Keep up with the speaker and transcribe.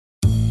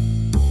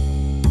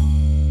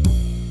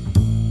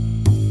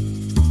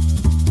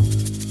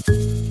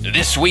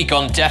This week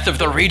on Death of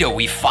the Reader,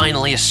 we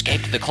finally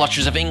escaped the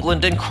clutches of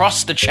England and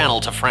crossed the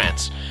Channel to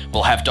France.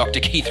 We'll have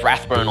Dr. Keith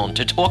Rathbone on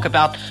to talk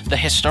about the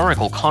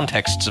historical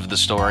contexts of the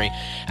story,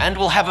 and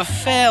we'll have a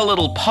fair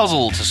little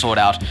puzzle to sort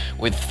out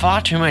with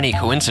far too many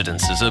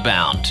coincidences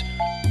abound.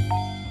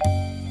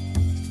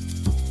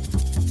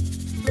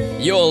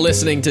 You're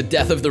listening to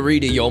Death of the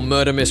Reader, your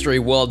murder mystery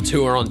world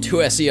tour on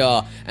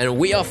 2SER, and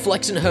we are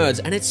Flex and Herds,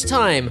 and it's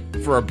time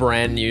for a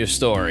brand new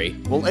story.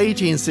 Well,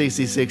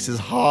 1866 is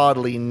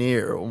hardly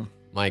new.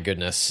 My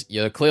goodness,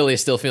 you're clearly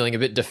still feeling a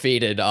bit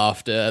defeated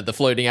after the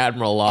Floating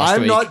Admiral last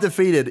week. I'm not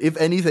defeated. If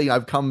anything,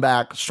 I've come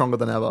back stronger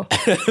than ever.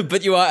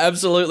 But you are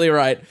absolutely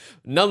right.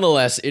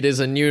 Nonetheless, it is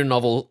a new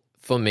novel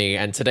for me,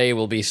 and today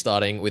we'll be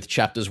starting with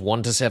chapters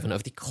 1 to 7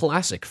 of the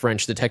classic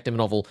French detective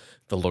novel,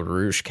 The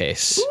LaRouche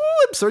Case.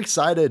 Ooh, I'm so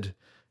excited.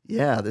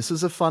 Yeah, this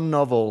is a fun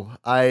novel.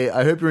 I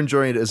hope you're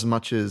enjoying it as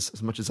much as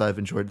I've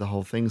enjoyed the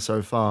whole thing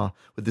so far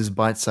with this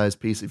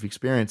bite-sized piece of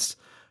experience.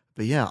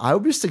 But yeah,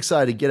 I'm just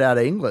excited to get out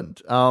of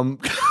England.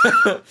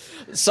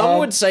 Some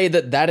would say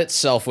that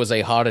itself was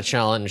a harder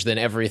challenge than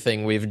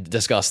everything we've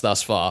discussed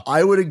thus far.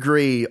 I would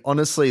agree.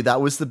 Honestly, that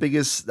was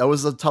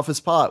the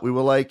toughest part. We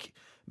were like,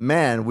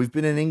 man, we've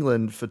been in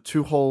England for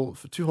two whole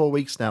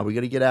weeks now. We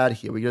got to get out of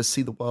here. We got to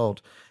see the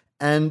world.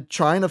 And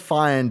trying to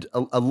find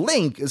a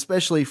link,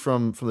 especially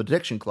from the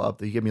Detection Club,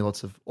 that gave me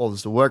lots of all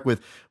this to work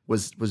with,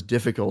 was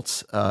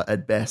difficult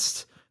at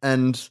best.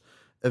 And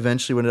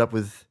eventually ended up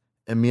with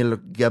Emile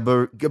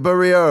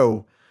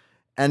Gaboriau.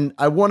 And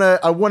I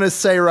wanna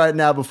say right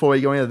now before we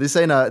go in, this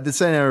ain't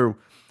a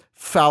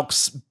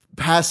Faux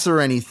Pass or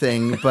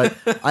anything, but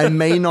I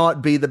may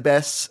not be the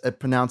best at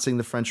pronouncing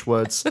the French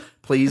words.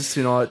 Please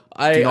do not.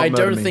 I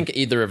don't think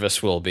either of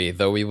us will be,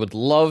 though we would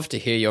love to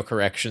hear your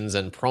corrections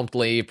and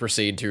promptly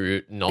proceed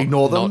to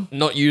ignore them,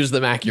 not use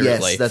them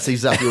accurately. Yes, that's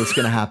exactly what's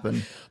going to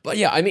happen. But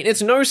yeah, I mean,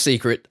 it's no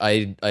secret,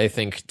 I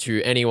think,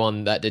 to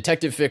anyone that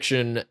detective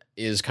fiction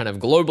is kind of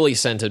globally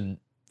centered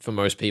for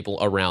most people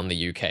around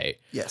the UK.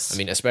 Yes. I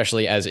mean,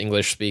 especially as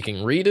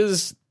English-speaking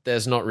readers,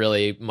 there's not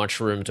really much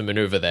room to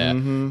maneuver there.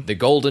 Mm-hmm. The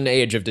golden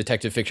age of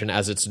detective fiction,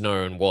 as it's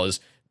known, was,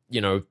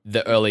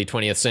 the early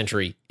 20th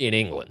century in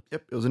England.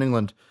 Yep, it was in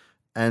England.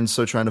 And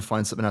so trying to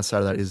find something outside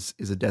of that is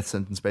a death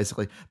sentence,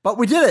 basically. But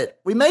we did it.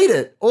 We made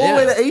it all the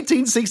way to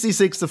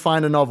 1866 to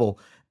find a novel.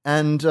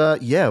 And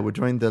we're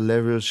doing the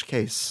LaRouche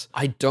Case.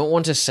 I don't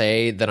want to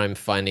say that I'm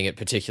finding it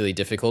particularly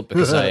difficult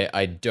because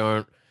I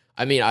don't...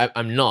 I mean,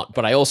 I'm not,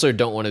 but I also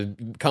don't want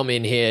to come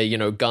in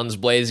here, guns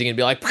blazing and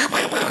be like,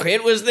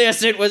 it was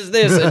this,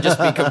 and just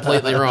be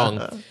completely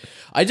wrong.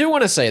 I do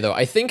want to say, though,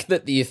 I think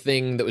that the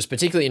thing that was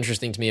particularly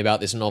interesting to me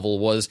about this novel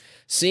was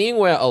seeing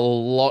where a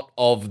lot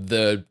of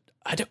the,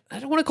 I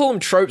don't want to call them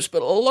tropes,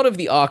 but a lot of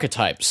the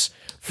archetypes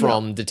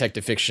from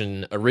detective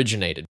fiction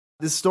originated.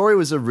 This story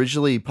was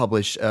originally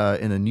published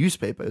in a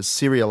newspaper,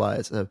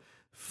 serialized.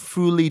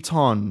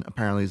 Feuilleton,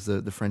 apparently, is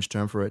the French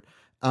term for it.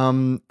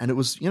 And it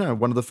was,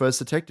 one of the first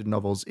detective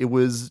novels. It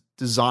was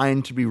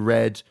designed to be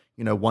read,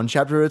 one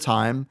chapter at a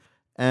time.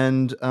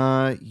 And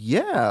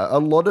a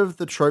lot of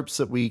the tropes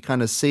that we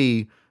kind of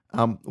see,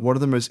 one of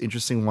the most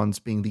interesting ones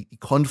being the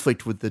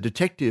conflict with the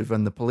detective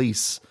and the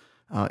police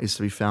is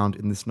to be found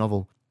in this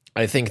novel.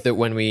 I think that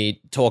when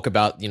we talk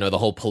about, the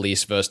whole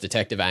police versus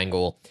detective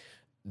angle,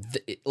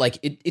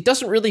 it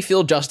doesn't really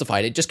feel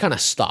justified. It just kind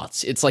of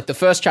starts. It's like the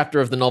first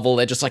chapter of the novel,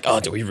 they're just like, oh,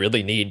 do we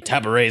really need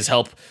Tabaret's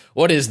help?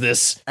 What is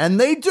this? And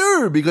they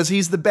do, because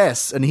he's the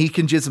best, and he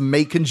can just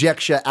make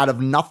conjecture out of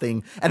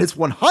nothing, and it's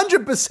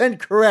 100%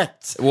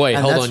 correct. Wait,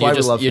 and hold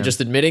on, you're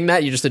just admitting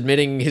that? You're just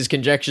admitting his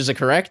conjectures are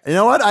correct? You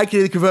know what? I can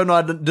either confirm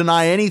or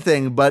deny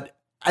anything, but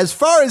as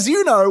far as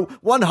you know,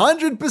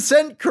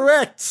 100%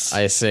 correct.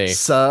 I see.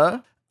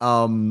 Sir,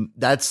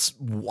 that's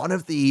one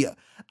of the...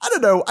 I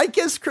don't know, I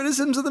guess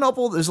criticisms of the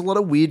novel, there's a lot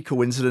of weird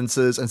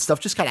coincidences and stuff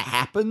just kind of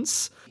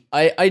happens.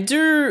 I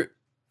do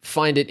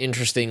find it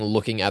interesting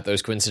looking at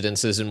those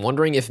coincidences and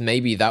wondering if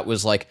maybe that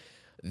was like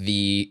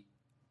the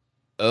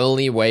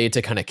early way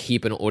to kind of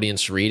keep an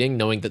audience reading,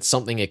 knowing that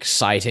something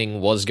exciting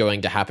was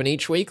going to happen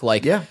each week.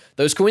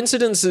 Those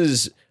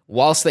coincidences,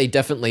 whilst they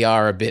definitely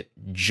are a bit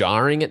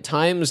jarring at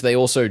times, they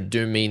also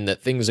do mean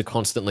that things are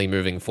constantly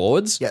moving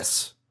forwards.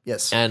 Yes.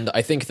 And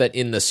I think that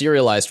in the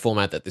serialized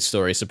format that this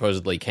story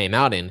supposedly came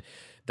out in,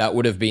 that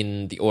would have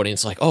been the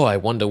audience like, oh, I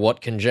wonder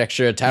what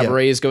conjecture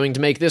Tabaret is going to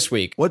make this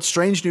week. What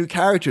strange new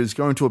character is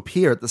going to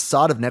appear at the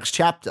start of next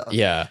chapter?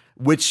 Yeah.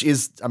 Which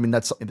is,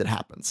 that's something that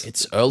happens.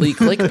 It's early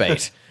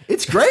clickbait.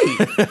 It's great.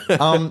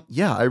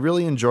 I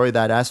really enjoy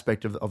that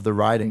aspect of the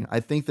writing. I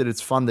think that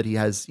it's fun that he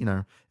has,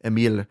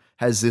 Emile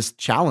has this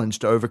challenge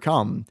to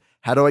overcome.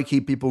 How do I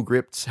keep people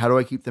gripped? How do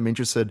I keep them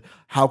interested?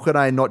 How could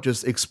I not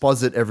just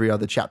exposit every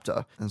other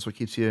chapter? That's what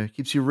keeps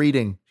you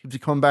reading, keeps you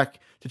coming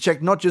back to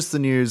check not just the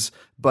news,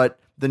 but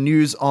the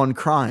news on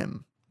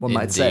crime, one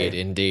might say.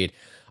 Indeed.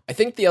 I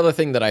think the other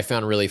thing that I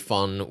found really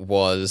fun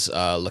was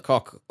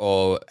Lecoq,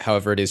 or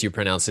however it is you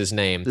pronounce his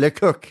name.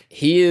 Lecoq.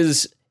 He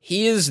is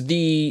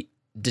the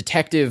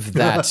detective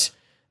that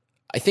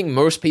I think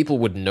most people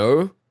would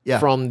know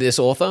from this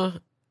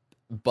author,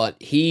 but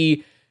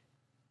he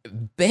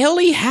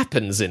barely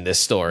happens in this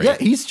story. Yeah,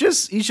 he's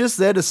just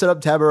there to set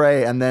up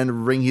Tabaret and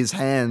then wring his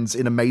hands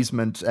in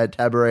amazement at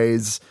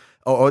Tabaret's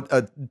or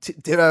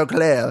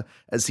Claire,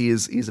 as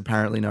he's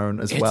apparently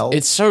known as well.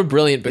 It's so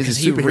brilliant because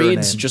he superhero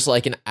reads name. just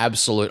like an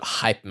absolute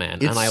hype man,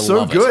 It's and I so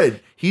love good.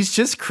 it. He's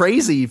just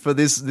crazy for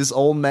this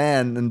old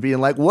man and being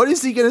like, what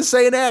is he going to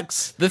say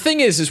next? The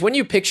thing is when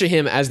you picture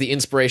him as the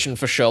inspiration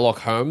for Sherlock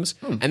Holmes,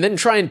 and then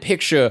try and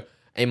picture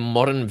a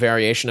modern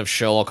variation of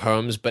Sherlock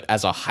Holmes, but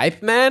as a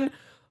hype man,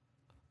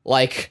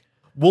 like...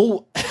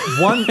 Well,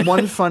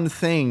 one fun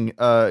thing,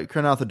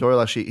 Colonel Arthur Doyle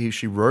actually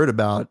she wrote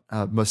about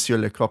Monsieur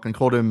Lecoq and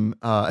called him,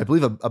 I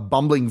believe, a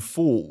bumbling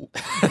fool,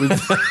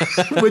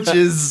 which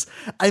is,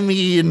 I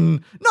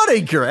mean, not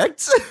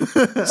incorrect.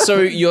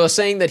 So you're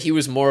saying that he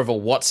was more of a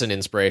Watson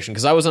inspiration?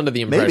 Because I was under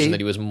the impression Maybe. that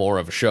he was more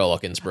of a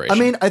Sherlock inspiration. I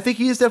mean, I think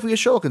he is definitely a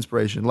Sherlock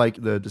inspiration,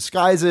 like the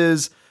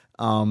disguises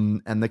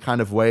and the kind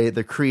of way,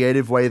 the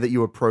creative way that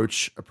you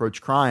approach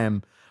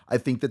crime. I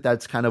think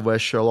that's kind of where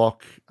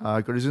Sherlock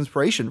got his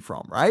inspiration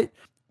from, right?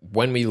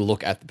 When we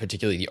look at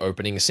particularly the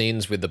opening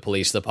scenes with the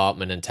police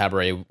department and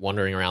Tabaret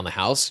wandering around the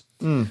house,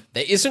 there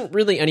isn't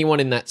really anyone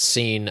in that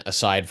scene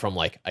aside from,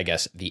 like, I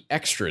guess, the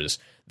extras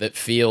that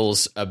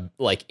feels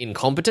like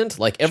incompetent.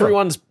 Like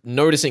everyone's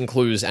noticing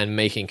clues and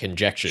making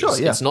conjectures. Sure,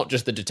 yeah. It's not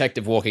just the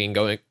detective walking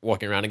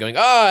around and going,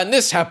 and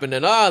this happened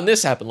and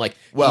this happened. Like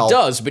Well, he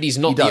does, but he's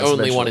not he does the only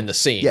eventually. one in the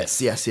scene. Yes.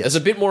 There's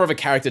a bit more of a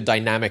character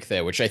dynamic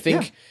there, which I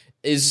think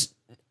is,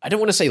 I don't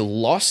want to say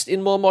lost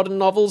in more modern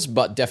novels,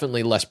 but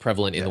definitely less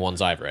prevalent in the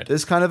ones I've read.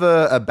 There's kind of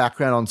a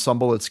background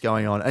ensemble that's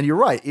going on. And you're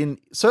right,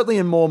 certainly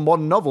in more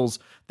modern novels,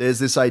 there's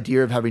this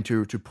idea of having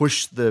to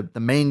push the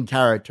main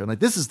character. And like,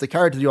 this is the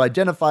character you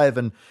identify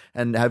with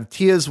and have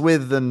tears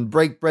with and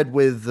break bread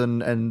with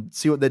and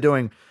see what they're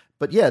doing.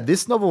 But yeah,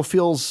 this novel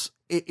feels,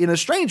 in a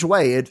strange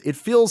way, it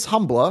feels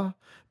humbler,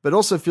 but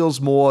also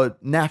feels more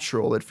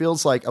natural. It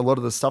feels like a lot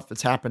of the stuff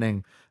that's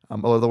happening, a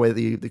lot of the way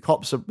the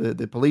cops,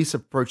 the police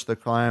approach the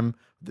crime,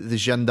 the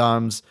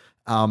gendarmes,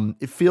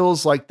 it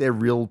feels like they're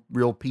real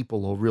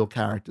people or real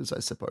characters, I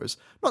suppose.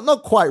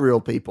 Not quite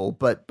real people,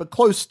 but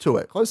close to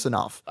it, close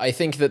enough. I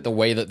think that the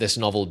way that this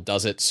novel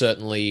does it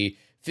certainly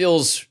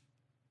feels,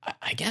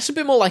 I guess, a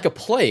bit more like a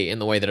play in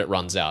the way that it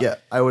runs out. Yeah,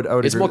 I would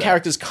It's agree more with that.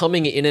 characters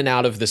coming in and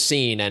out of the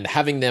scene and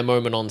having their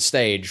moment on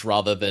stage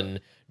rather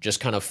than just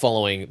kind of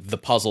following the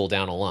puzzle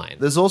down a line.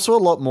 There's also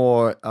a lot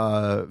more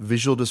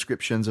visual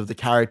descriptions of the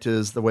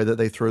characters, the way that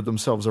they throw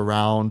themselves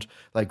around,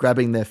 like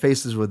grabbing their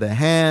faces with their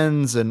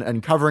hands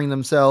and covering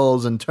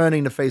themselves and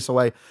turning the face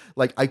away.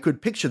 Like, I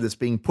could picture this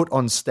being put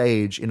on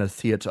stage in a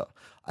theater,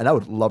 and I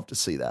would love to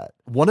see that.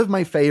 One of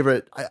my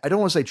favorite, I don't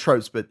want to say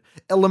tropes, but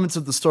elements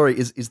of the story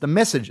is the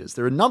messages.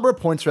 There are a number of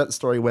points throughout the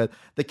story where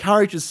the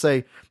characters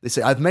say,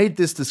 I've made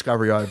this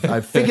discovery,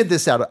 I've figured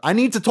this out, I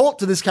need to talk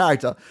to this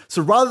character.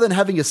 So rather than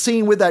having a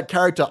scene with that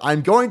character,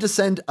 I'm going to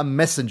send a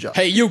messenger.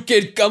 Hey, you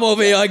kid, come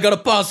over here, I got a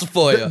parcel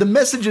for you. The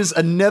messages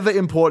are never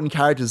important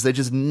characters. They're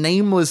just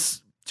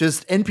nameless,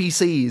 just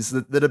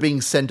NPCs that are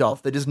being sent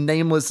off. They're just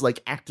nameless,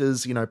 like,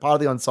 actors, part of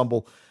the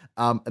ensemble.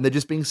 And they're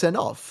just being sent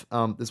off.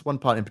 There's one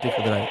part in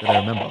particular that I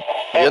remember.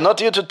 We are not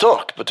here to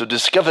talk, but to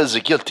discover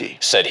the guilty,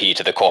 said he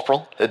to the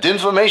corporal. Let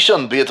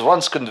information be at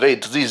once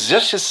conveyed to the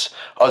justice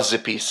of the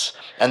peace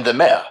and the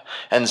mayor,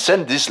 and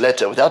send this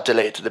letter without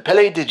delay to the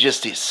Palais de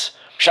Justice.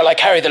 Shall I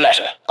carry the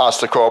letter? Asked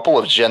the corporal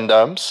of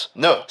gendarmes.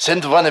 No,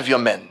 send one of your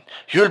men.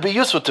 You will be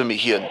useful to me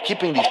here in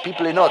keeping these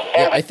people in order.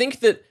 Yeah, I think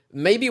that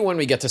maybe when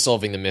we get to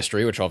solving the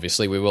mystery, which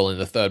obviously we will in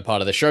the third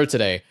part of the show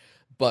today,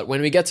 but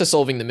when we get to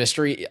solving the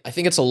mystery, I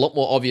think it's a lot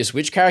more obvious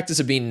which characters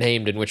have been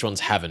named and which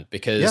ones haven't,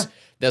 because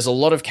there's a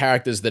lot of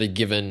characters that are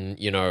given,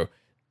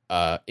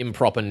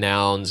 improper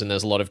nouns, and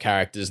there's a lot of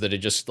characters that are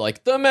just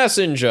like the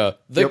messenger,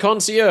 the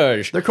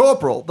concierge, The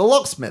corporal, the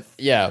locksmith.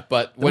 yeah.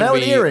 But when man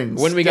with we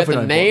earrings, when we get the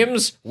definitely not important.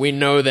 names, we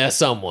know they're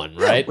someone,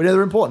 right? We know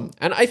they're important.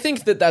 And I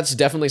think that that's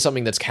definitely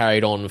something that's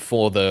carried on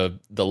for the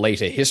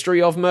later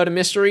history of Murder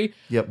Mystery.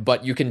 Yep.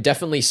 But you can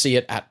definitely see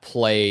it at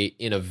play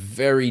in a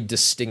very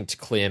distinct,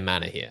 clear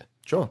manner here.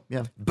 Sure,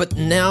 yeah. But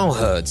now,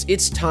 Herds,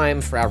 it's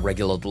time for our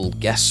regular little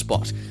guest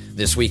spot.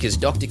 This week is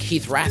Dr.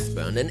 Keith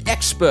Rathbone, an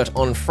expert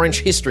on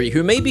French history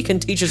who maybe can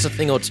teach us a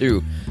thing or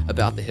two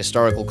about the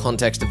historical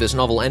context of this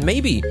novel and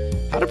maybe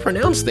how to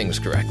pronounce things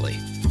correctly.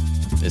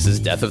 This is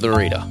Death of the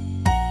Reader.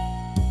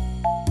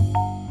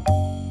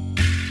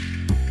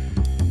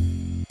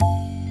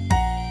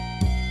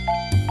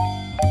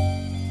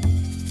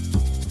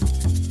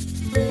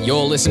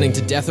 You're listening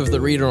to Death of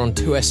the Reader on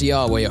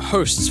 2SER, where your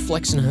hosts,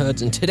 Flex and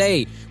Herds, and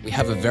today we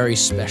have a very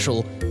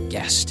special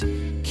guest,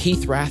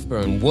 Keith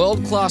Rathbone,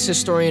 world-class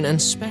historian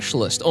and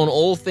specialist on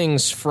all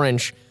things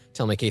French.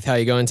 Tell me, Keith, how are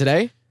you going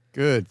today?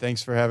 Good.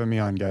 Thanks for having me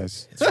on,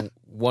 guys. It's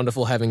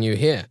wonderful having you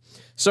here.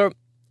 So,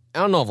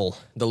 our novel,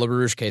 The Le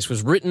Rouge Case,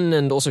 was written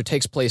and also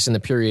takes place in the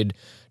period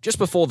just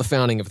before the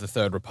founding of the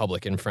Third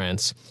Republic in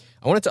France.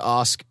 I wanted to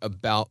ask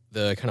about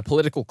the kind of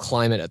political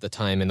climate at the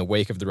time in the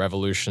wake of the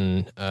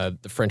revolution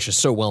the French is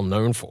so well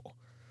known for.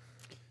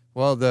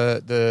 Well,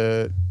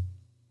 the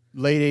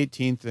late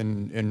 18th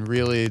and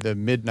really the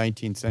mid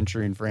 19th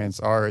century in France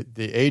are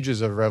the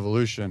ages of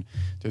revolution.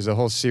 There's a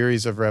whole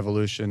series of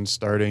revolutions,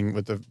 starting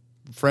with the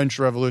French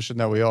Revolution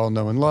that we all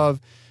know and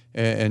love,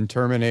 and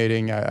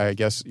terminating, I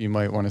guess you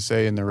might want to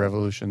say, in the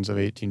revolutions of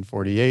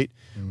 1848,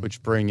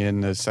 which bring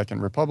in the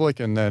Second Republic.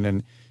 And then in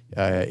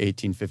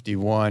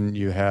 1851,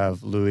 you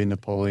have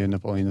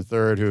Napoleon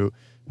III, who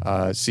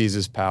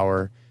seizes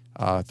power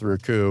through a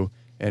coup.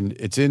 And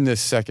it's in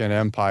this Second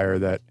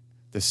Empire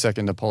the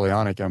Second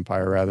Napoleonic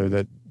Empire, rather,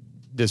 that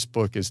this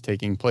book is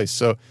taking place.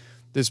 So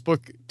this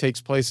book takes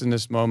place in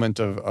this moment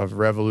of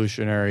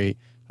revolutionary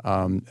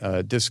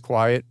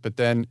disquiet, but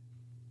then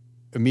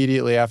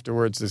immediately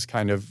afterwards, this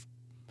kind of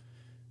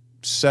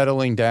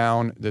settling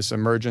down, this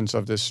emergence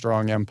of this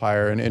strong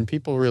empire, and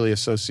people really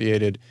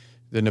associated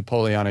the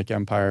Napoleonic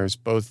empires,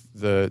 both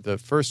the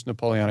first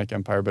Napoleonic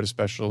Empire, but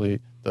especially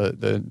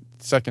the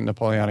Second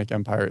Napoleonic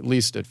Empire, at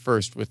least at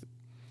first,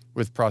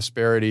 with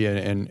prosperity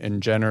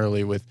and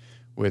generally with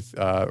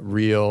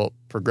real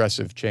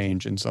progressive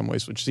change in some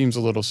ways, which seems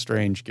a little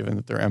strange given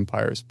that they're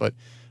empires. But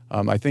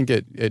I think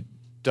it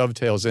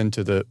dovetails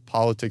into the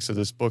politics of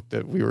this book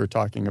that we were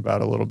talking about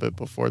a little bit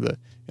before the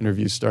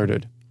interview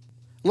started.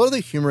 A lot of the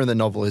humor in the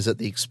novel is at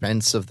the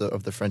expense of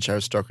the French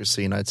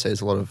aristocracy, and I'd say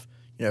there's a lot of,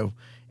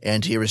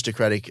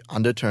 anti-aristocratic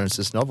undertones to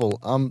this novel.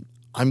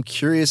 I'm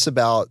curious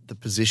about the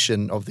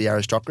position of the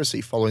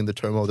aristocracy following the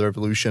turmoil of the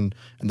Revolution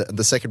and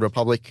the Second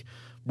Republic.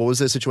 What was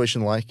their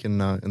situation like in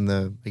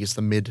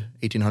the mid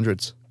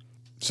 1800s?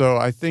 So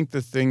I think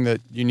the thing that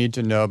you need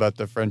to know about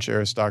the French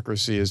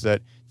aristocracy is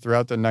that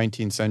throughout the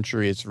 19th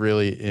century, it's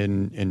really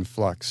in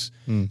flux.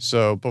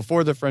 So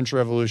before the French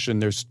Revolution,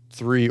 there's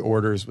three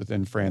orders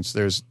within France.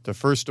 There's the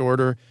first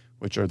order,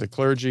 which are the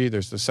clergy.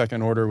 There's the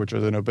second order, which are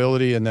the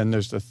nobility. And then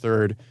there's the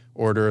third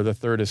order, the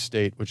third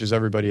estate, which is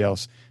everybody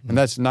else. And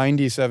that's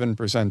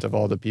 97% of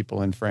all the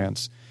people in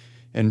France.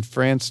 And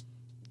France,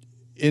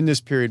 in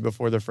this period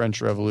before the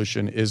French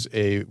Revolution, is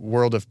a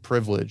world of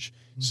privilege.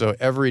 So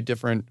every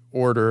different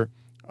order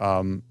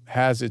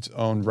has its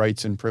own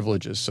rights and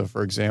privileges. So,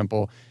 for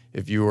example,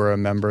 if you were a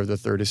member of the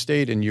Third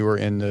Estate and you were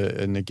in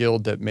the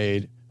guild that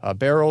made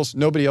barrels,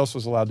 nobody else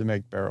was allowed to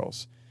make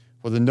barrels.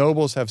 Well, the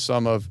nobles have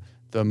some of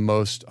the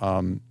most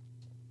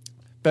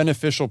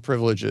beneficial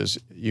privileges,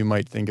 you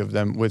might think of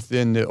them,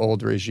 within the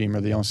old regime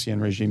or the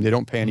ancien regime. They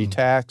don't pay any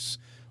tax.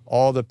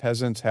 All the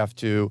peasants have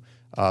to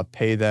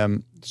pay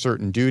them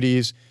certain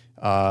duties,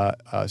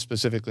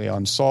 specifically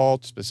on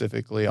salt,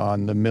 specifically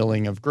on the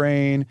milling of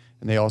grain,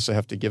 and they also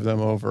have to give them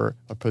over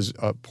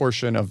a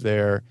portion of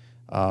their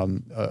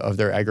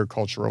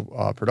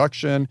agricultural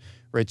production,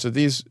 right? So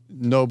these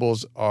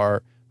nobles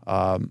are,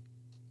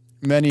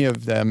 many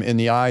of them, in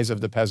the eyes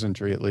of the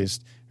peasantry at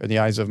least, in the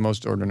eyes of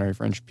most ordinary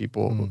French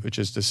people, which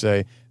is to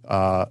say,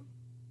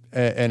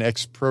 an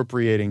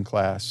expropriating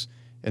class.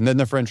 And then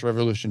the French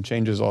Revolution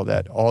changes all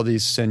that. All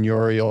these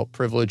seigneurial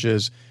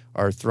privileges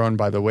are thrown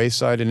by the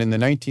wayside. And in the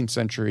 19th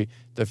century,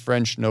 the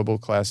French noble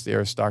class, the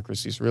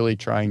aristocracy, is really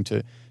trying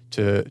to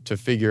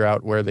figure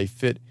out where they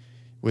fit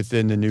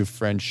within the new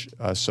French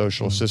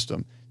social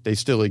system. They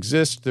still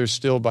exist. They're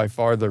still by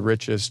far the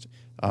richest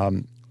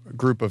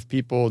group of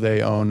people.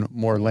 They own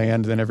more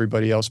land than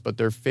everybody else, but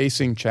they're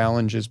facing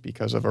challenges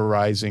because of a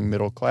rising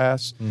middle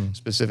class,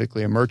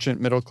 specifically a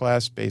merchant middle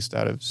class based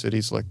out of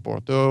cities like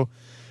Bordeaux,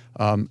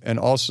 and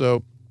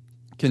also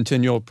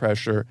continual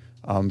pressure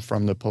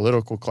from the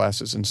political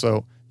classes. And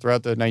so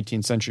throughout the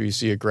 19th century, you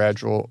see a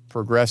gradual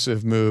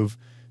progressive move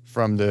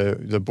from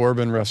the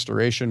Bourbon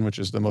Restoration, which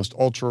is the most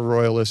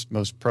ultra-royalist,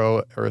 most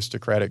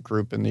pro-aristocratic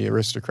group, and the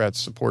aristocrats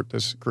support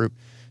this group,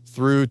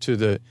 through to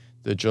the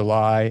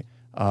July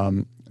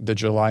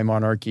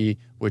monarchy,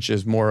 which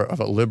is more of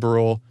a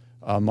liberal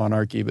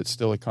monarchy, but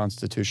still a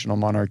constitutional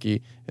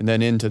monarchy, and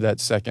then into that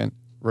Second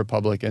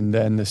Republic, and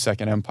then the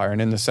Second Empire.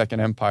 And in the Second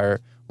Empire,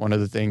 one of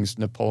the things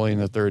Napoleon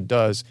III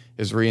does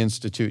is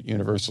reinstitute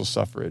universal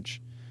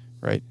suffrage,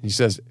 right? He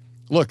says,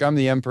 look, I'm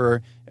the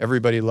emperor.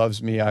 Everybody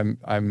loves me.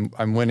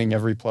 I'm winning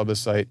every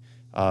plebiscite.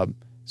 So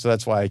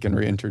that's why I can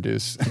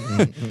reintroduce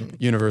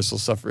universal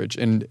suffrage.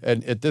 And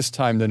at this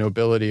time, the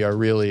nobility are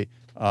really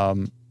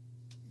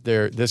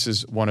this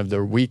is one of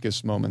their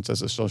weakest moments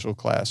as a social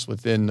class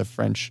within the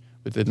French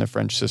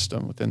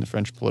system, within the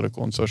French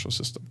political and social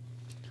system.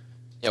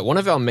 Yeah, one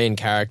of our main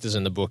characters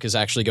in the book is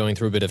actually going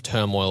through a bit of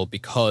turmoil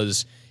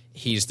because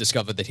he's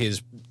discovered that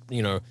his,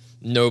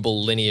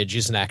 noble lineage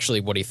isn't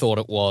actually what he thought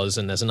it was,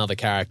 and there's another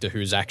character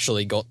who's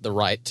actually got the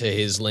right to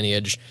his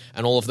lineage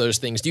and all of those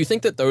things. Do you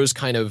think that those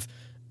kind of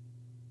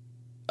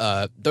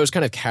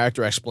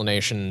character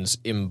explanations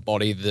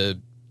embody the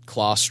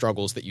class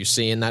struggles that you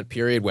see in that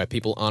period where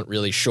people aren't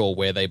really sure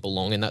where they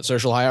belong in that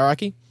social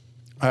hierarchy?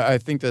 I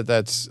think that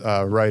that's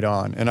right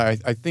on. And I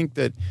think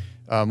that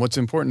what's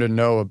important to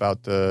know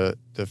about the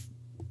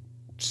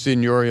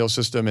seigneurial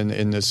system and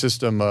in the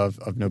system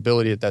of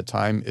nobility at that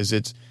time is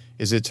it's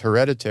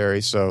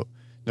hereditary. So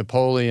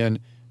Napoleon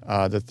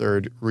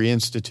III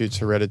reinstitutes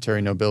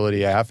hereditary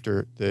nobility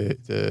after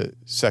the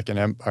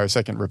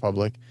Second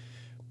Republic,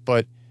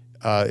 but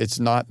it's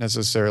not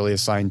necessarily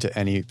assigned to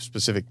any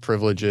specific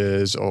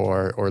privileges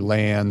or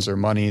lands or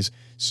monies.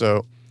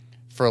 So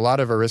for a lot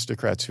of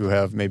aristocrats who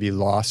have maybe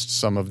lost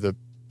some of the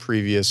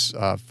previous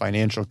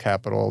financial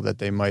capital that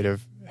they might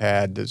have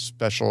had, the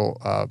special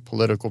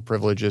political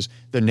privileges,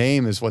 the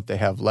name is what they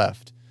have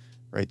left,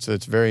 right? So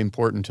it's very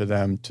important to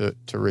them to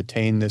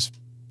retain this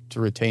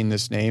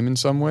name in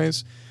some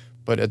ways.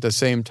 But at the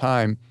same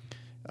time,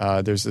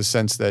 there's the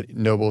sense that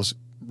nobles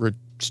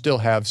still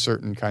have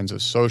certain kinds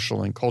of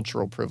social and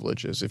cultural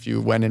privileges. If you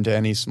went into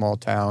any small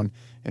town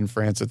in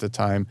France at the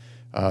time,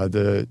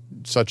 the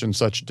such and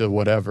such de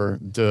whatever,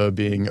 de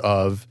being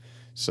of,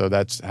 so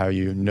that's how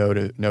you note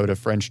a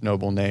French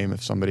noble name.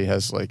 If somebody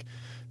has like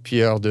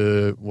Pierre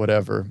de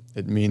whatever,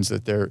 it means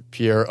that they're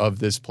Pierre of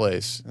this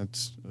place.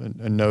 That's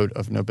a note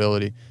of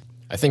nobility.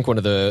 I think one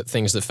of the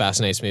things that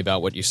fascinates me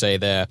about what you say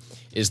there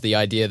is the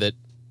idea that,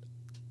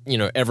 you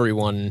know,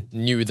 everyone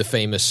knew the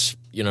famous,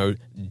 you know,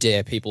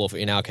 de people,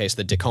 in our case,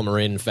 the de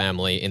Comerin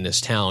family in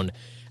this town.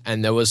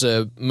 And there was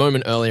a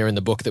moment earlier in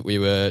the book that we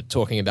were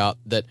talking about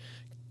that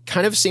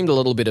kind of seemed a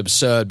little bit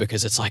absurd,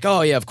 because it's like,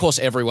 oh yeah, of course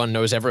everyone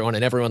knows everyone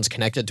and everyone's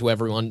connected to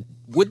everyone.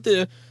 Would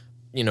the,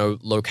 you know,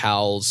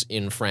 locales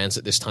in France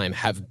at this time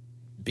have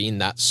been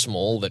that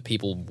small that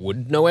people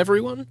would know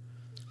everyone?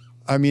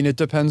 I mean, it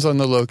depends on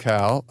the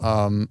locale.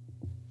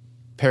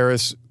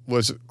 Paris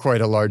was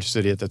quite a large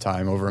city at the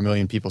time, over 1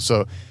 million people.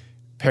 So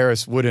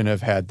Paris wouldn't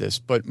have had this.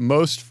 But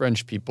most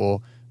French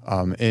people,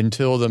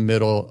 until the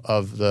middle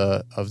of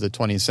the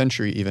 20th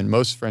century even,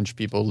 most French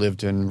people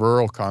lived in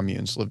rural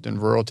communes, lived in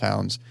rural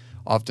towns,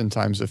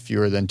 oftentimes of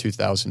fewer than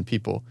 2,000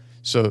 people.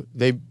 So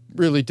they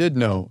really did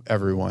know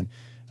everyone.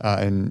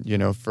 And, you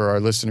know, for our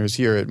listeners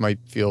here, it might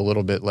feel a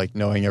little bit like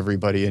knowing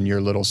everybody in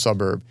your little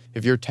suburb.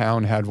 If your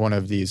town had one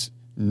of these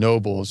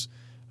nobles,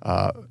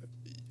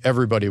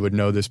 everybody would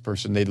know this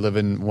person. They'd live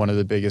in one of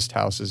the biggest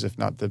houses, if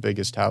not the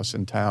biggest house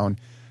in town.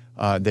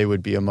 They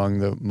would be among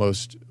the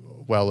most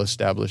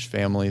well-established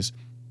families,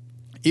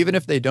 even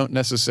if they don't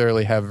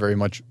necessarily have very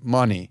much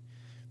money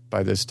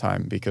by this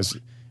time, because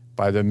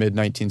by the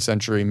mid-19th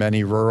century,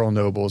 many rural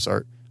nobles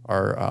are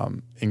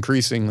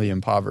increasingly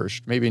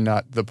impoverished. Maybe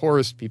not the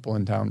poorest people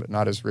in town, but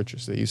not as rich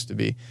as they used to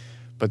be.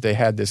 But they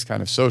had this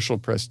kind of social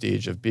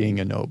prestige of being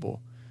a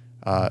noble.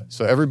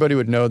 So everybody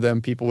would know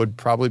them. People would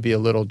probably be a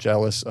little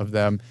jealous of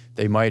them.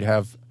 They might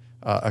have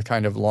a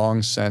kind of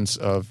long sense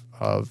of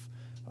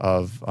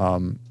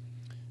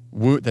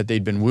that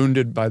they'd been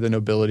wounded by the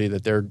nobility,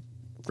 that their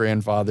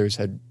grandfathers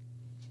had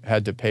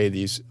to pay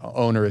these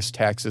onerous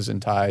taxes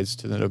and tithes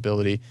to the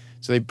nobility.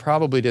 So they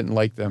probably didn't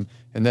like them.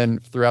 And then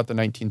throughout the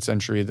 19th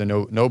century, the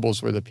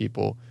nobles were the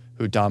people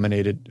who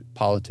dominated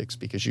politics,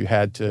 because you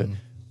had to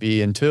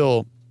be,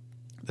 until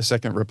the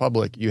Second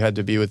Republic, you had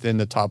to be within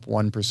the top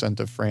 1%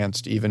 of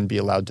France to even be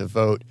allowed to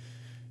vote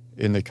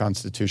in the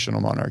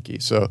constitutional monarchy.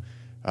 So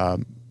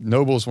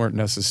nobles weren't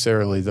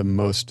necessarily the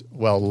most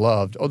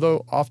well-loved,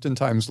 although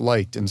oftentimes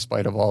liked in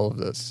spite of all of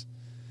this.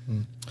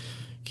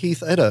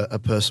 Keith, I had a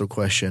personal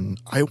question.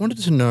 I wanted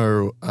to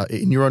know,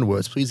 in your own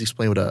words, please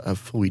explain what a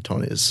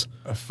feuilleton is.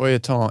 A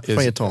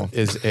feuilleton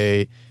is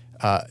a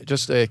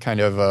just a kind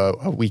of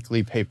a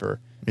weekly paper,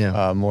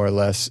 more or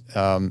less,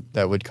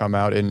 that would come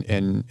out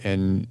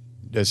in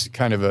this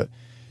kind of a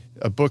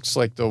books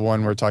like the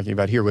one we're talking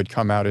about here would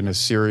come out in a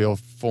serial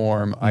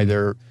form,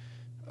 either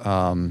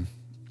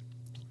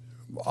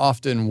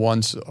often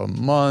once a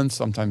month,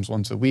 sometimes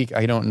once a week.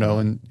 I don't know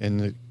in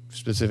the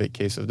specific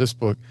case of this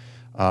book.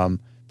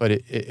 But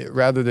it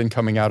rather than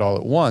coming out all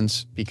at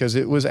once, because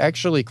it was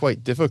actually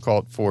quite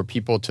difficult for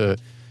people to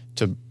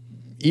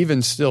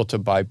even still to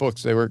buy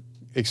books. They were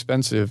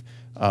expensive.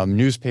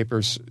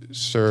 Newspapers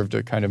served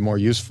a kind of more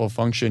useful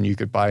function. You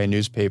could buy a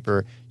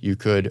newspaper. You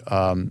could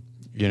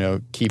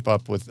keep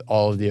up with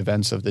all of the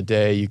events of the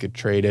day. You could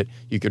trade it.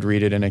 You could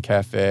read it in a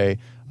cafe.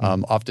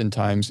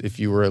 Oftentimes, if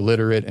you were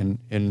illiterate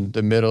in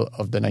the middle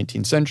of the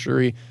 19th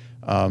century,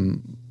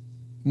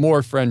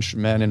 more French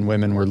men and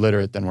women were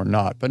literate than were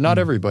not, but not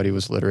everybody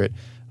was literate.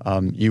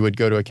 You would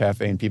go to a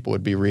cafe and people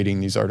would be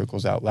reading these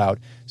articles out loud.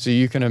 So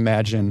you can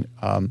imagine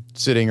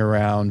sitting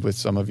around with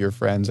some of your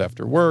friends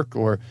after work,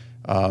 or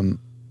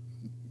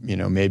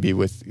maybe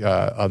with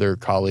other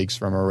colleagues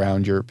from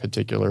around your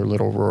particular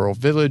little rural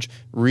village,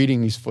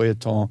 reading these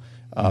feuilletons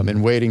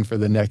and waiting for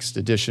the next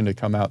edition to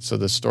come out so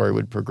the story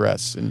would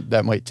progress. And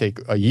that might take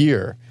a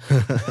year.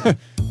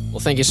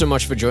 Well, thank you so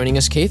much for joining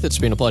us, Keith. It's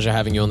been a pleasure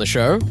having you on the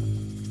show.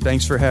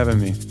 Thanks for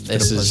having me.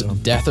 This is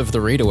Death of the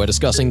Reader. We're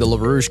discussing the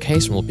LaRouge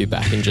case, and we'll be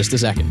back in just a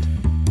second.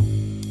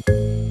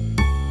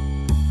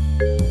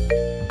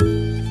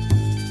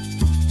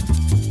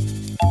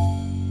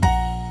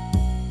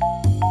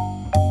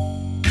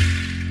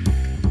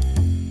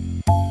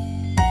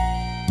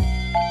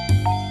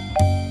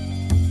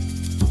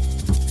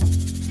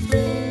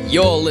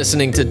 You're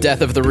listening to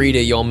Death of the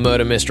Reader, your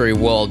murder mystery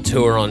world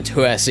tour on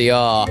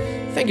 2SER.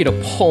 Thank you to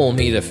Paul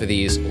Meter for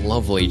these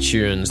lovely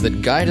tunes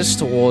that guide us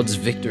towards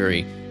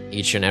victory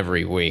each and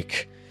every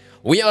week.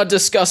 We are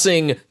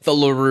discussing the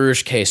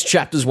LaRouge case,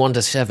 chapters 1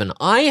 to 7.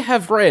 I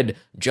have read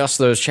just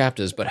those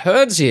chapters, but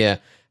Herds here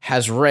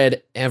has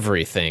read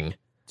everything.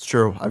 It's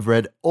true. I've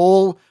read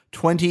all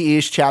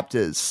 20-ish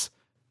chapters.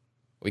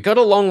 We got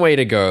a long way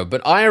to go,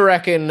 but I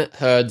reckon,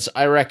 Herds,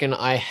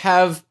 I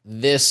have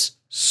this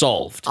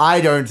solved. I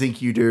don't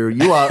think you do.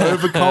 You are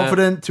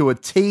overconfident to a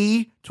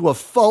T, to a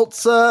fault,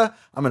 sir.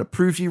 I'm going to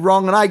prove you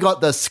wrong, and I got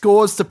the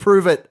scores to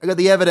prove it. I got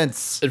the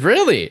evidence.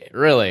 Really?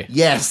 Really?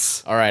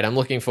 Yes. All right, I'm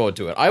looking forward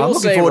to it. I'm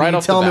looking forward to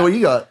you telling me what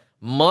you got.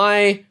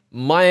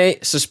 My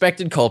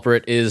suspected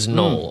culprit is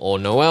Noel, or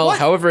Noel,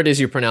 however it is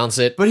you pronounce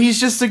it. But he's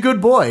just a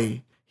good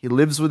boy. He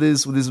lives with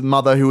his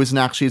mother, who isn't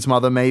actually his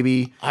mother,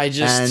 maybe. And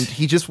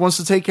he just wants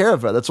to take care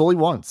of her. That's all he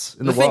wants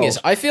in the world. The thing is,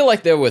 I feel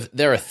like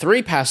there are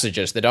 3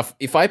 passages that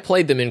if I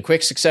played them in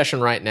quick succession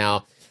right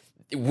now,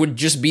 it would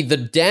just be the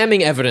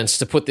damning evidence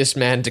to put this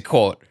man to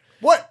court.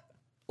 What?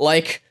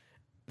 Like,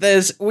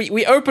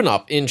 we open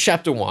up in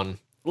chapter 1.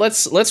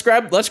 Let's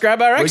grab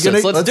our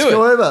exits. Let's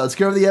go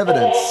over the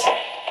evidence.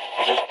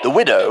 The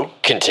widow,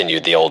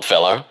 continued the old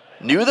fellow,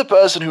 knew the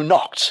person who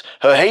knocked.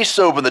 Her haste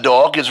to open the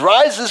door gives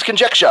rise to this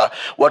conjecture.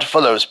 What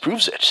follows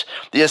proves it.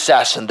 The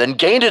assassin then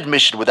gained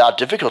admission without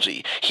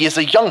difficulty. He is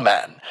a young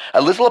man,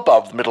 a little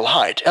above the middle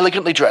height,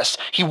 elegantly dressed.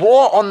 He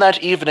wore on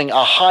that evening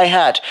a high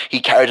hat. He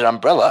carried an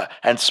umbrella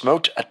and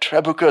smoked a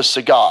Trabuco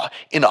cigar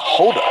in a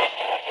holder.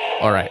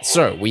 All right,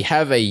 so we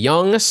have a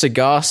young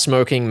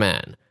cigar-smoking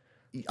man.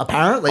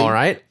 Apparently. All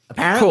right.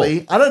 Apparently.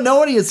 Cool. I don't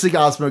know any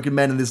cigar-smoking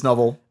men in this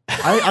novel.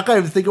 I can't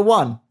even think of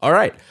one. All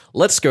right,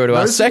 let's go to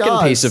our second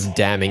cigars. piece of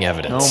damning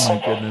evidence. Oh,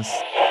 my goodness.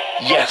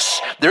 Yes,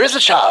 there is a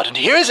child, and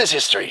here is his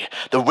history.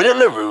 The widow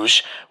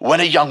LaRouge, when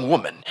a young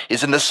woman,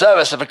 is in the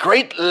service of a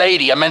great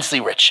lady immensely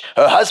rich.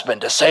 Her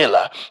husband, a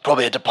sailor,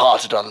 probably had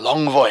departed on a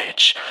long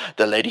voyage.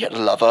 The lady had a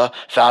lover,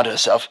 found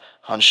herself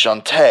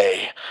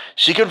enchantée.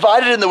 She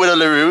confided in the widow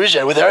LaRouge,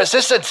 and with her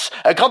assistance,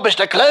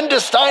 accomplished a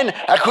clandestine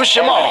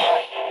accouchement.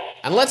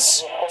 And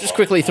let's just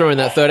quickly throw in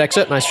that third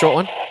excerpt, nice short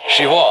one.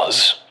 She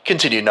was,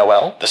 continued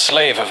Noel, the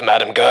slave of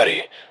Madame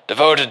Gertie,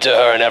 devoted to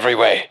her in every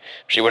way.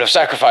 She would have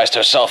sacrificed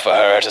herself for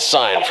her at a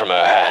sign from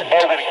her hand.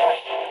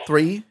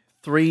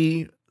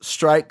 Three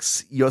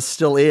strikes, you're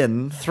still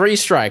in. 3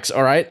 strikes,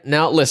 all right?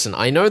 Now, listen,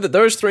 I know that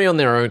those 3 on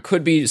their own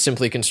could be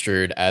simply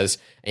construed as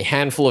a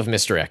handful of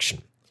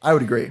misdirection. I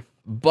would agree.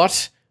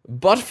 But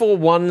for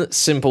one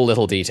simple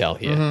little detail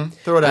here.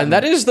 Throw it at me. And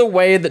that is the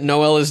way that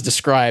Noel is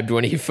described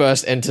when he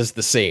first enters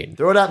the scene.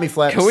 Throw it at me,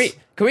 Flex.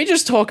 Can we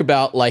just talk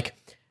about, like,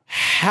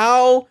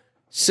 how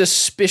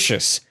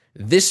suspicious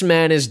this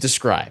man is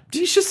described?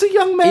 He's just a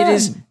young man. It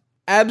is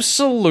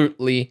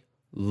absolutely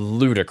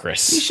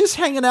ludicrous. He's just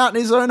hanging out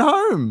in his own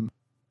home.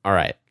 All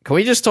right. Can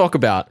we just talk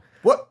about...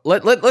 What?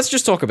 Let's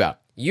just talk about...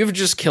 You've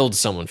just killed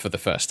someone for the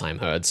first time,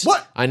 Herds.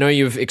 What? I know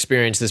you've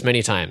experienced this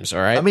many times,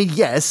 all right? I mean,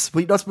 yes,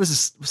 we're not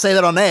supposed to say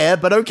that on air,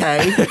 but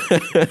okay.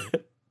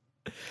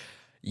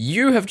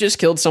 You have just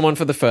killed someone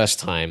for the first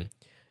time.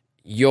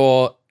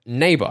 Your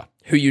neighbor,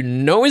 who you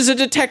know is a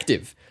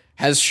detective,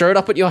 has showed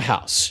up at your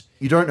house.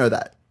 You don't know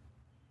that.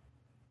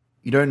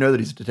 You don't know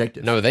that he's a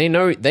detective. No, they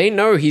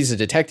know he's a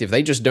detective.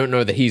 They just don't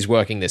know that he's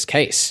working this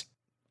case.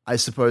 I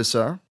suppose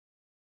so.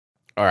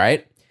 All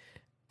right?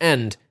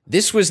 And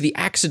this was the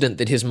accident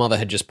that his mother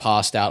had just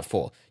passed out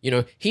for. You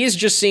know, he has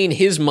just seen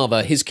his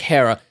mother, his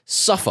carer,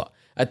 suffer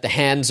at the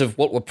hands of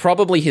what were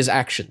probably his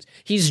actions.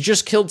 He's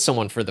just killed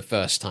someone for the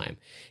first time.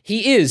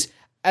 He is,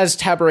 as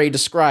Tabaret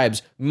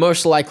describes,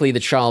 most likely the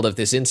child of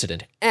this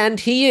incident. And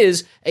he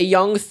is a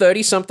young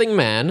 30-something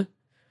man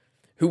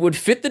who would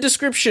fit the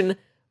description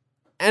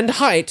and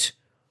height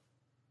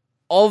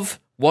of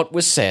what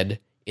was said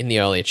in the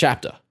earlier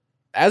chapter.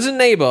 As a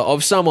neighbor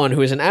of someone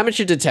who is an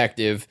amateur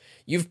detective,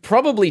 you've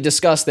probably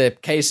discussed their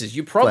cases.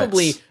 You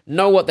probably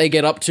know what they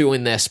get up to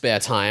in their spare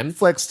time.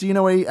 Flex, do you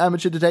know any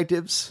amateur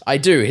detectives? I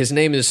do. His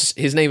name is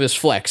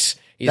Flex.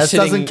 He's that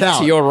sitting doesn't count.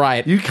 to your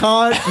right. You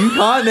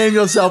can't name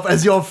yourself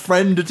as your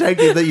friend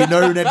detective that you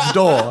know next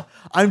door.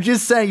 I'm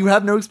just saying you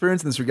have no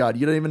experience in this regard.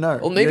 You don't even know.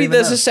 Well, maybe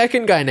there's a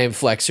second guy named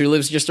Flex who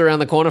lives just around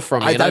the corner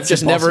from me, and I've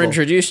just never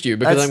introduced you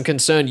because I'm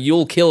concerned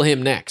you'll kill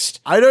him next.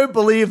 I don't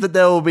believe that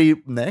there will be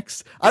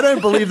I don't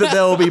believe that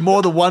there will be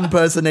more than one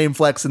person named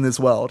Flex in this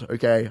world.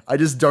 Okay, I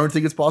just don't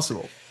think it's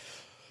possible.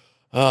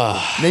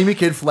 Name your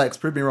kid Flex.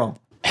 Prove me wrong.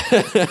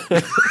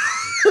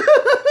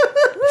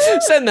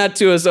 Send that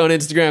to us on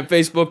Instagram,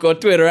 Facebook, or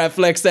Twitter at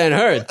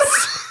FlexThenHertz.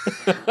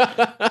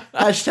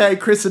 Hashtag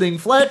christening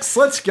Flex.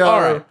 Let's go.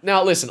 All right.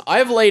 Now, listen,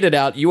 I've laid it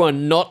out. You are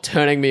not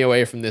turning me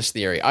away from this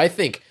theory. I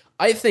think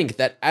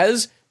that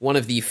as one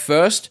of the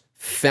first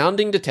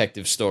founding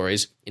detective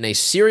stories in a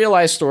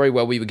serialized story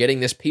where we were getting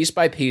this piece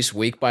by piece,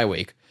 week by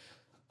week,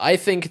 I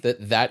think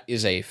that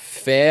is a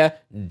fair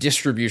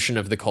distribution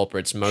of the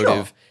culprit's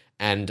motive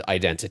and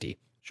identity.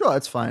 Sure,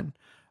 that's fine.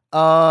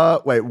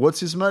 Wait,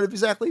 what's his motive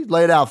exactly?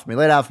 Lay it out for me.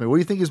 What do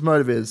you think his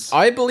motive is?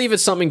 I believe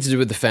it's something to do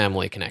with the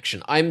family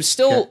connection. I'm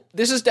still,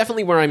 this is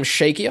definitely where I'm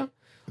shakier.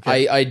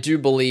 Okay. I do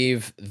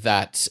believe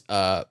that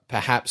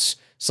perhaps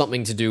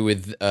something to do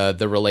with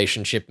the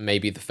relationship,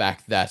 maybe the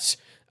fact that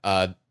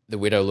the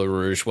Widow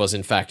LaRouge was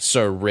in fact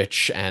so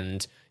rich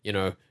and, you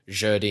know,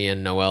 Jody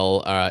and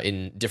Noelle are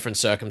in different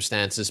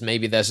circumstances.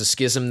 Maybe there's a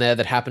schism there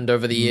that happened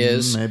over the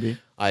years. Maybe.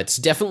 It's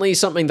definitely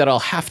something that I'll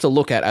have to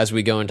look at as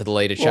we go into the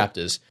later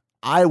chapters.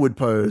 I would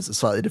pose a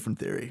slightly different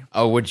theory.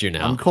 Oh, would you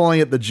now? I'm calling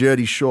it the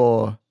Geordie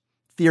Shore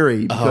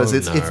theory because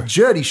it's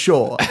Geordie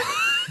Shore,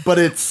 but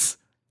it's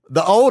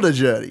the older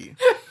Geordie.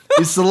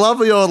 It's the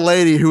lovely old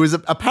lady who is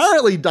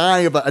apparently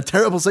dying of a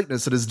terrible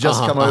sickness that has just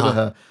come over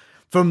her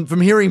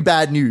from hearing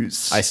bad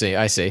news. I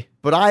see.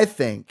 But I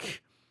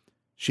think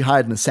she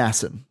hired an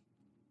assassin.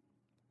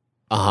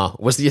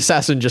 Was the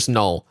assassin just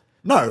Noel?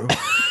 No,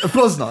 of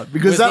course not,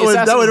 because Was that the would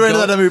assassin render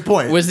go- that a moot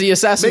point. Was the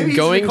assassin Maybe he's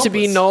going an to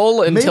be accomplice.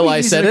 Noel until Maybe I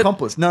he's said an it?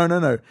 accomplice.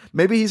 No.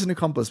 Maybe he's an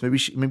accomplice.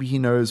 Maybe he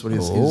knows what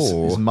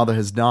his mother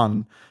has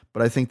done.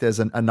 But I think there's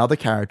another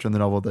character in the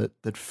novel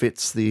that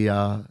fits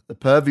the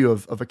purview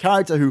of a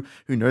character who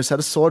knows how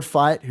to sword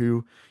fight,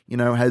 who, you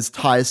know, has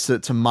ties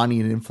to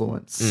money and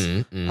influence.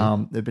 They've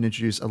been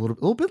introduced a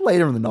little bit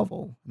later in the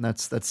novel, and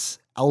that's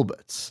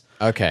Albert.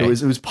 Okay. It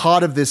was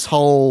part of this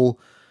whole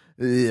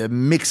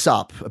mix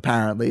up.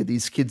 Apparently,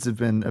 these kids have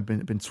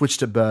been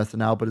switched at birth,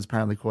 and Albert is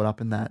apparently caught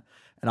up in that.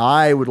 And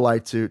I would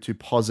like to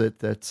posit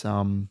that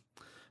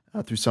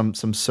through some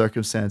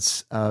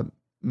circumstance,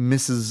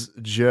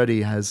 Mrs.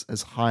 Geordie has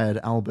hired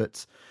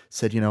Albert.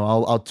 Said, you know,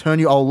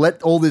 I'll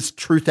let all this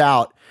truth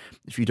out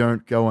if you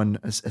don't go and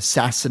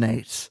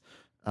assassinate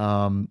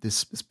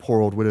this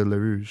poor old Widow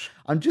LaRouge.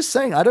 I'm just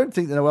saying, I don't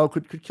think that Noelle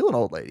could kill an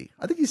old lady.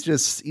 I think he's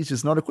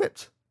just not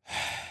equipped.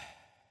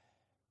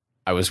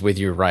 I was with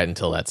you right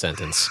until that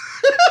sentence.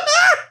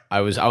 I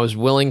was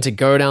willing to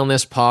go down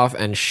this path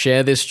and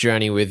share this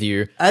journey with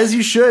you, As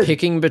you should.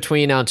 picking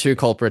between our two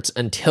culprits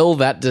until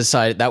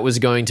that was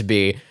going to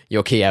be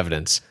your key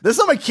evidence. That's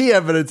not my key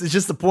evidence. It's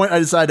just the point I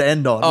decided to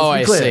end on. Oh, Let's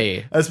be I clear.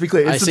 see. Let's be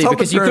clear. It's I the see, top of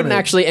because the you couldn't pyramid.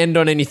 actually end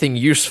on anything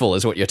useful,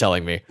 is what you're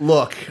telling me.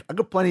 Look, I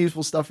got plenty of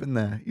useful stuff in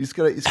there. You just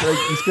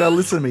gotta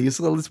listen to me. You just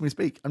gotta listen to me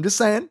speak. I'm just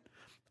saying,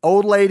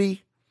 old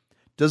lady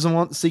doesn't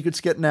want the secrets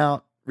getting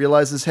out.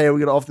 Realizes, hey, we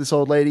gotta off this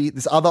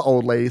other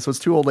old lady. So it's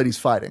two old ladies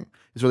fighting.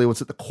 Is really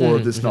what's at the core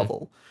of this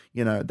novel.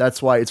 You know,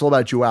 that's why it's all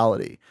about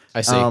duality.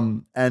 I see.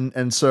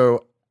 And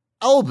so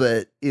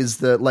Albert is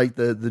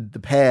the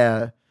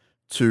pair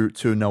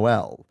to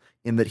Noelle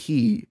in that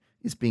he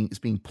is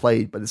being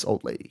played by this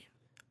old lady.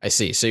 I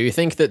see. So you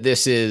think that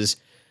this is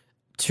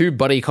two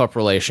buddy cop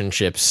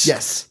relationships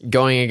Yes.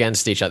 going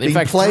against each other. In Being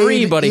fact, played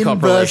three buddy cop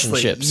inversely.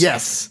 relationships.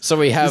 Yes. So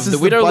we have This is the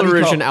the Widow buddy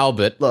LaRouge cop. and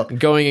Albert Look.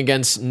 going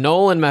against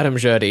Noel and Madame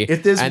Geordie,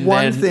 If there's and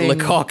one then thing-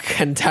 Lecoq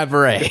and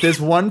Tabaret.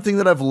 There's one thing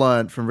that I've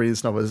learned from reading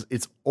this novel is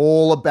it's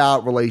all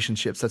about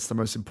relationships. That's the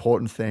most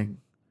important thing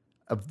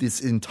of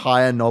this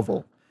entire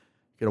novel.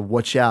 You gotta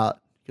watch out.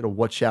 You gotta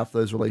watch out for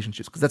those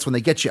relationships because that's when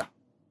they get you.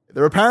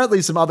 There are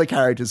apparently some other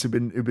characters who've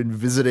been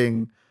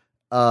visiting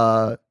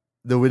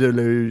the Widow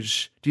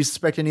LaRouge. Do you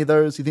suspect any of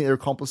those? Do you think they're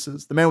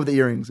accomplices? The man with the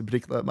earrings in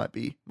particular might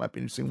be an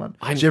interesting one.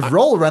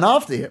 Gevrol ran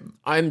after him.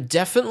 I'm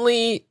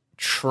definitely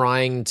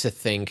trying to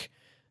think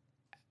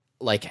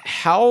like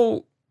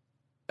how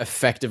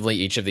effectively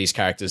each of these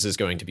characters is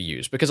going to be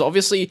used, because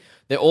obviously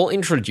they're all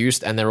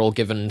introduced and they're all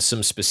given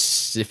some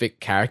specific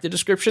character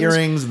descriptions.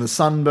 Earrings and the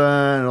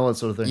sunburn and all that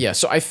sort of thing. Yeah,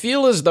 so I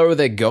feel as though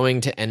they're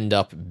going to end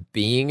up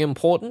being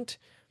important,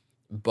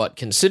 but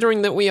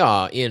considering that we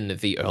are in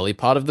the early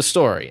part of the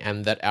story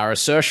and that our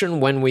assertion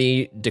when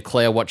we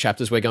declare what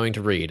chapters we're going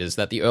to read is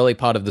that the early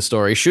part of the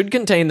story should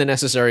contain the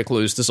necessary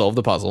clues to solve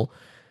the puzzle,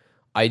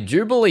 I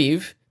do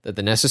believe that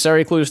the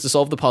necessary clues to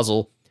solve the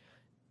puzzle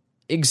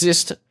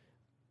exist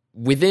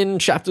within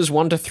chapters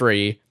 1 to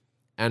 3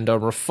 and are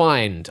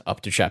refined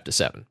up to chapter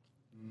 7.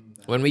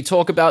 When we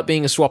talk about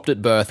being swapped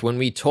at birth, when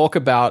we talk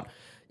about,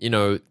 you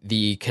know,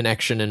 the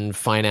connection and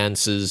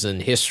finances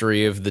and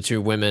history of the two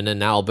women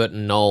and Albert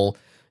and Noel,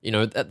 you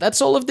know,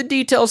 that's all of the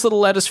details that'll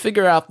let us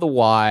figure out the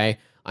why.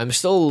 I'm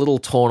still a little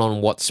torn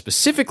on what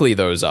specifically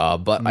those are,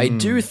 but I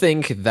do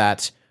think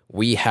that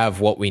we have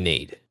what we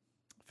need.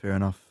 Fair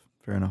enough.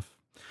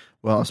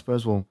 Well, I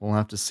suppose we'll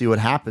have to see what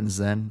happens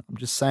then. I'm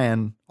just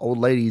saying, old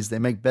ladies, they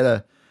make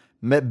better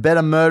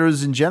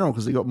murderers in general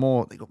because they got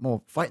more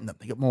fighting them.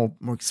 They got more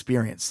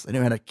experience. They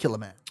know how to kill a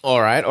man. All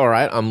right.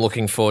 I'm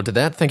looking forward to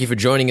that. Thank you for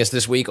joining us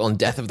this week on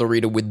Death of the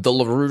Reader with the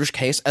LaRouge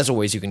case. As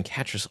always, you can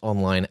catch us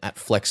online at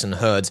Flex and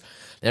Herds.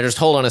 Now, just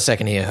hold on a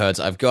second here, Herds.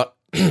 I've got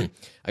I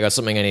got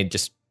something I need.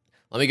 Just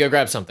let me go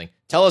grab something.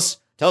 Tell us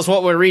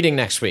what we're reading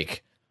next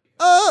week.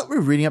 We're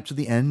reading up to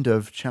the end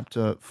of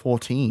chapter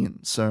 14,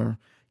 so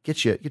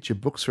get your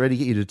books ready,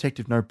 get your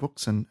detective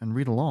notebooks, and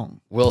read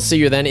along. We'll see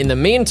you then. In the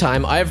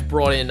meantime, I've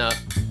brought in a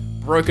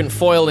broken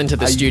foil into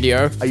the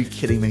studio. Are you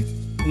kidding me?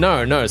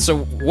 No. So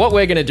what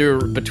we're going to do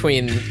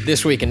between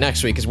this week and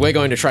next week is we're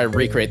going to try to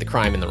recreate the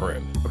crime in the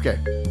room. Okay,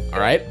 All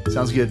right?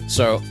 sounds good.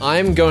 So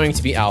I'm going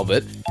to be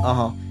Albert.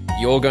 Uh-huh.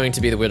 You're going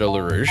to be the Widow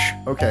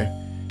LaRouge. Okay.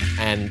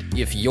 And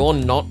if you're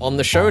not on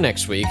the show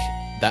next week,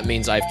 that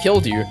means I've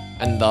killed you,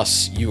 and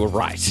thus you were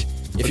right.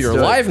 If you're do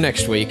it. alive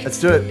next week, Let's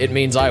do it. It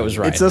means I was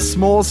right. It's a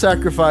small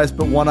sacrifice,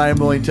 but one I am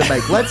willing to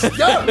make. Let's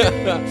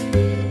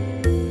go!